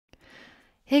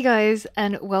Hey guys,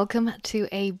 and welcome to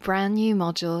a brand new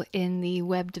module in the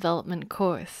Web Development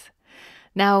course.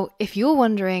 Now, if you're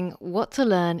wondering what to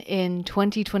learn in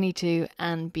 2022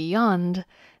 and beyond,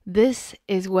 this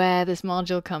is where this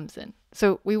module comes in.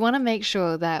 So we want to make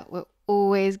sure that we're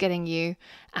always getting you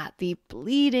at the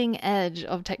bleeding edge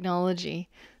of technology.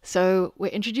 So we're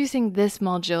introducing this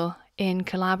module in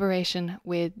collaboration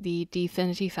with the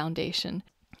Dfinity Foundation,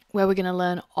 where we're going to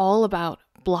learn all about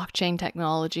blockchain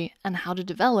technology and how to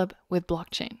develop with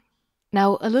blockchain.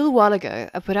 Now, a little while ago,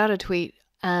 I put out a tweet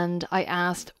and I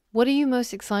asked, what are you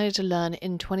most excited to learn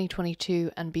in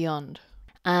 2022 and beyond?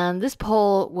 And this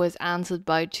poll was answered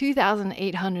by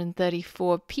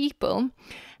 2,834 people,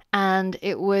 and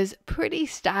it was pretty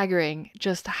staggering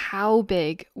just how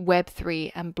big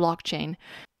Web3 and blockchain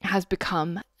has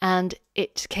become, and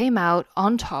it came out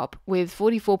on top with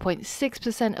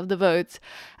 44.6% of the votes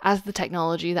as the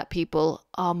technology that people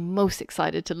are most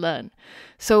excited to learn.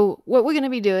 So what we're going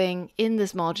to be doing in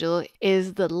this module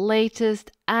is the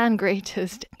latest and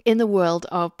greatest in the world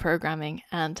of programming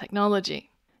and technology.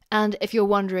 And if you're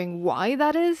wondering why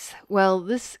that is, well,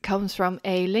 this comes from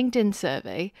a LinkedIn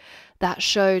survey that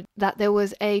showed that there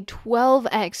was a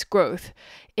 12x growth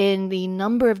in the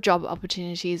number of job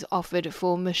opportunities offered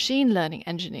for machine learning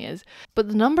engineers, but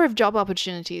the number of job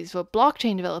opportunities for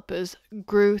blockchain developers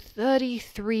grew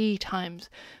 33 times,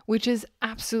 which is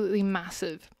absolutely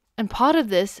massive. And part of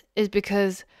this is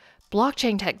because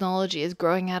blockchain technology is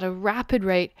growing at a rapid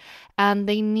rate and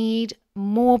they need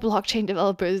more blockchain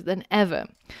developers than ever,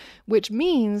 which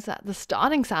means that the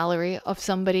starting salary of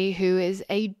somebody who is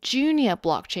a junior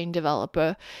blockchain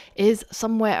developer is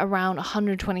somewhere around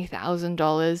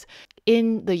 $120,000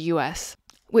 in the US.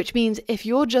 Which means if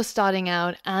you're just starting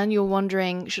out and you're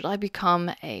wondering, should I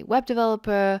become a web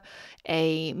developer,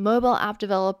 a mobile app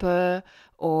developer,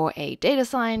 or a data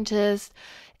scientist,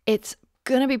 it's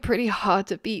going to be pretty hard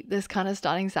to beat this kind of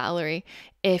starting salary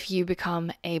if you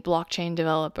become a blockchain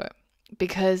developer,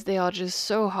 because they are just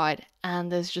so hard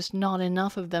and there's just not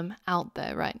enough of them out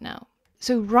there right now.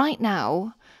 So right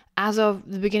now, as of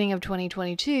the beginning of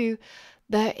 2022,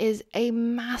 there is a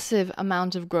massive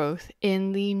amount of growth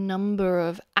in the number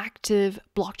of active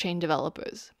blockchain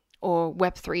developers or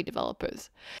Web3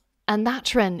 developers. And that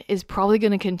trend is probably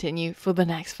going to continue for the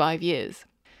next 5 years.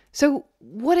 So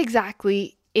what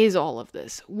exactly is all of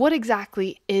this? What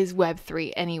exactly is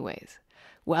Web3 anyways?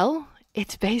 Well,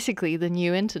 it's basically the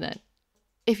new internet.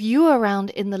 If you were around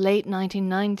in the late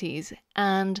 1990s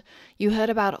and you heard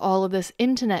about all of this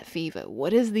internet fever,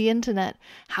 what is the internet?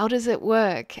 How does it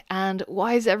work? And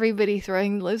why is everybody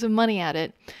throwing loads of money at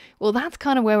it? Well, that's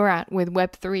kind of where we're at with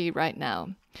Web3 right now.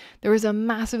 There is a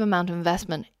massive amount of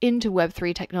investment into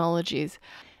Web3 technologies.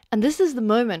 And this is the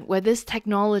moment where this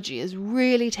technology is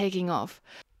really taking off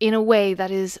in a way that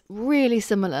is really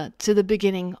similar to the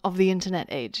beginning of the internet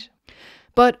age.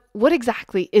 But what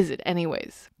exactly is it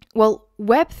anyways? Well,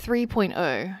 Web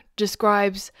 3.0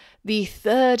 describes the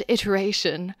third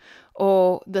iteration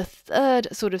or the third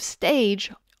sort of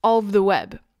stage of the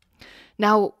web.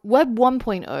 Now, Web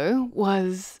 1.0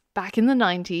 was back in the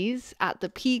 90s at the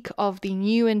peak of the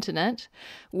new internet,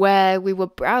 where we were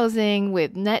browsing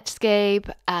with Netscape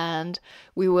and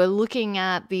we were looking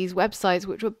at these websites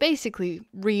which were basically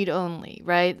read-only,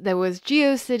 right? There was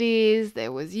GeoCities,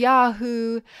 there was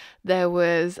Yahoo, there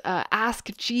was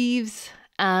Ask Jeeves,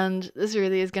 and this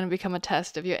really is going to become a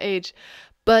test of your age.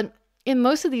 But in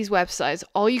most of these websites,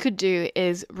 all you could do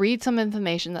is read some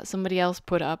information that somebody else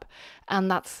put up, and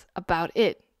that's about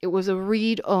it. It was a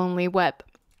read-only web.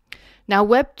 Now,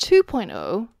 Web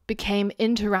 2.0 became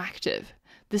interactive.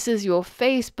 This is your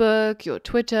Facebook, your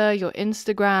Twitter, your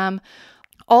Instagram.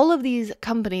 All of these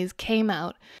companies came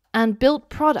out and built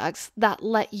products that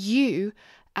let you,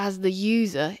 as the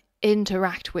user,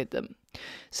 interact with them.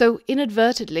 So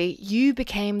inadvertently, you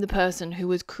became the person who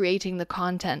was creating the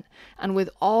content. And with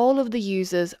all of the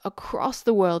users across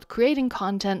the world creating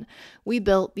content, we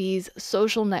built these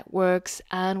social networks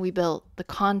and we built the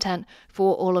content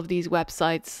for all of these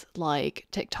websites like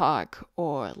TikTok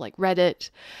or like Reddit.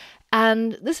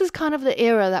 And this is kind of the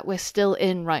era that we're still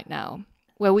in right now,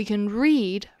 where we can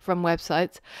read from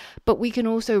websites, but we can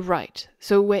also write.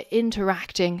 So we're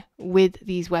interacting with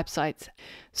these websites.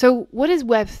 So what is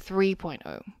Web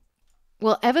 3.0?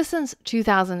 Well, ever since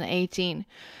 2018,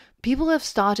 people have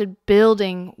started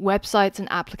building websites and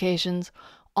applications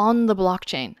on the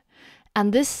blockchain.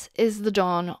 And this is the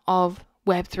dawn of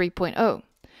Web 3.0.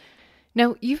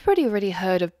 Now, you've probably already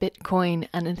heard of Bitcoin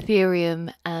and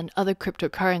Ethereum and other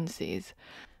cryptocurrencies,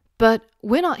 but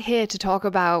we're not here to talk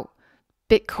about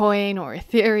Bitcoin or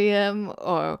Ethereum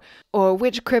or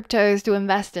which cryptos to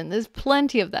invest in. There's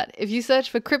plenty of that. If you search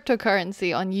for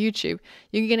cryptocurrency on YouTube,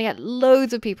 you're going to get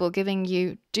loads of people giving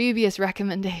you dubious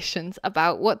recommendations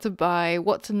about what to buy,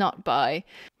 what to not buy.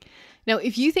 Now,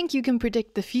 if you think you can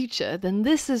predict the future, then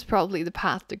this is probably the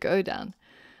path to go down.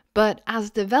 But as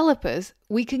developers,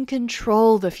 we can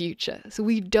control the future, so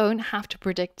we don't have to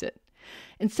predict it.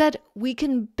 Instead, we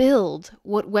can build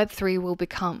what Web3 will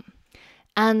become.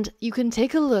 And you can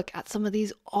take a look at some of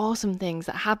these awesome things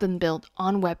that have been built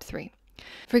on Web3.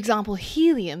 For example,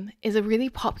 Helium is a really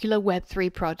popular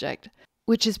Web3 project,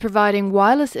 which is providing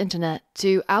wireless internet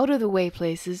to out-of-the-way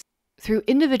places through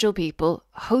individual people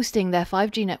hosting their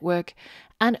 5G network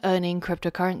and earning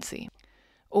cryptocurrency.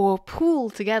 Or Pool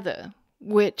Together,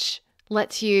 which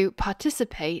lets you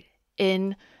participate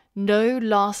in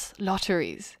no-loss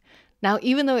lotteries. Now,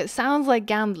 even though it sounds like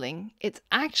gambling, it's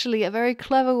actually a very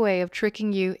clever way of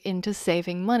tricking you into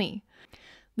saving money.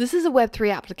 This is a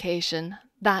Web3 application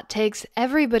that takes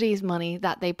everybody's money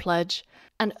that they pledge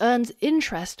and earns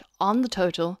interest on the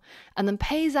total and then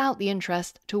pays out the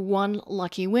interest to one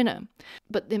lucky winner.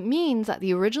 But it means that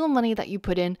the original money that you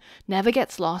put in never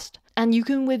gets lost and you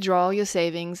can withdraw your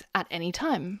savings at any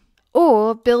time.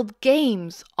 Or build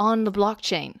games on the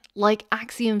blockchain, like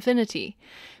Axie Infinity,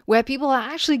 where people are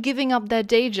actually giving up their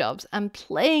day jobs and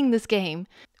playing this game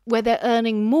where they're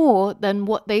earning more than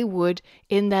what they would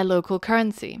in their local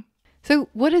currency. So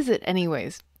what is it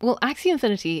anyways? Well, Axie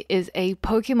Infinity is a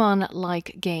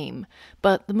Pokemon-like game,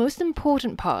 but the most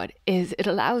important part is it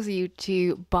allows you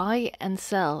to buy and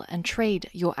sell and trade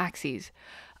your Axies.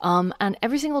 And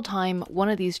every single time one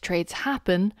of these trades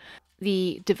happen,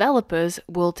 the developers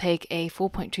will take a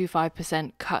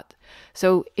 4.25% cut.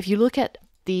 So if you look at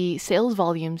the sales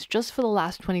volumes just for the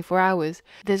last 24 hours,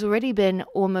 there's already been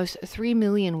almost 3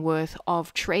 million worth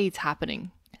of trades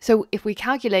happening. So if we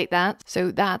calculate that,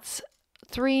 so that's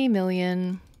 3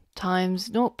 million times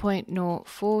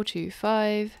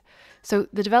 0.0425. So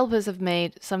the developers have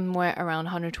made somewhere around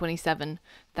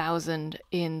 127,000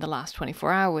 in the last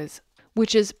 24 hours,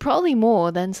 which is probably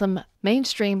more than some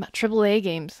mainstream AAA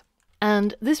games.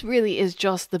 And this really is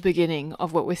just the beginning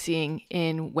of what we're seeing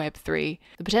in Web3.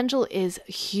 The potential is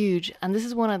huge, and this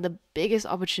is one of the biggest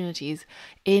opportunities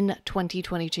in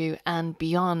 2022 and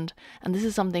beyond. And this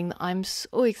is something that I'm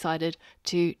so excited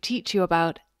to teach you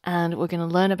about, and we're going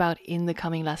to learn about in the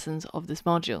coming lessons of this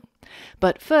module.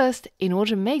 But first, in order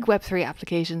to make Web3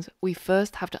 applications, we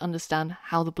first have to understand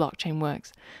how the blockchain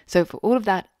works. So for all of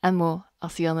that and more, I'll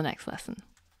see you on the next lesson.